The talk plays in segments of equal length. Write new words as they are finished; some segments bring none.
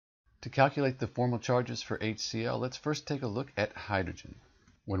To calculate the formal charges for HCl, let's first take a look at hydrogen.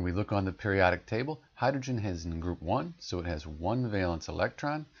 When we look on the periodic table, hydrogen is in group 1, so it has one valence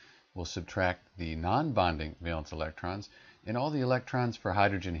electron. We'll subtract the non-bonding valence electrons, and all the electrons for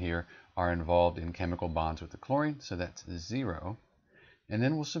hydrogen here are involved in chemical bonds with the chlorine, so that's 0. And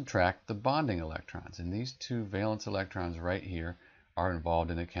then we'll subtract the bonding electrons, and these two valence electrons right here are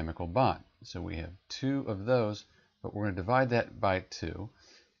involved in a chemical bond. So we have 2 of those, but we're going to divide that by 2.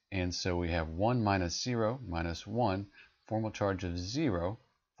 And so we have 1 minus 0 minus 1, formal charge of 0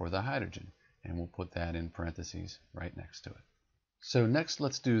 for the hydrogen. And we'll put that in parentheses right next to it. So next,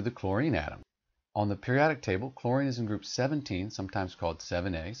 let's do the chlorine atom. On the periodic table, chlorine is in group 17, sometimes called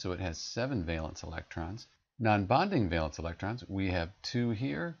 7a, so it has 7 valence electrons. Non-bonding valence electrons, we have 2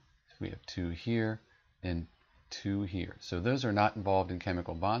 here, we have 2 here, and 2 here. So those are not involved in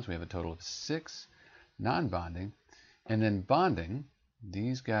chemical bonds. We have a total of 6 non-bonding. And then bonding,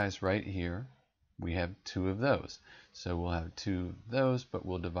 these guys right here, we have 2 of those. So we'll have 2 of those, but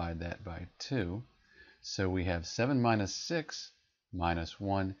we'll divide that by 2. So we have 7 minus 6 minus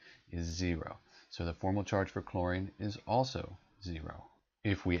 1 is 0. So the formal charge for chlorine is also 0.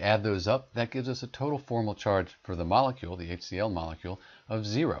 If we add those up, that gives us a total formal charge for the molecule, the HCl molecule, of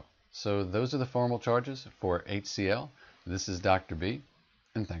 0. So those are the formal charges for HCl. This is Dr. B,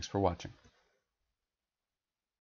 and thanks for watching.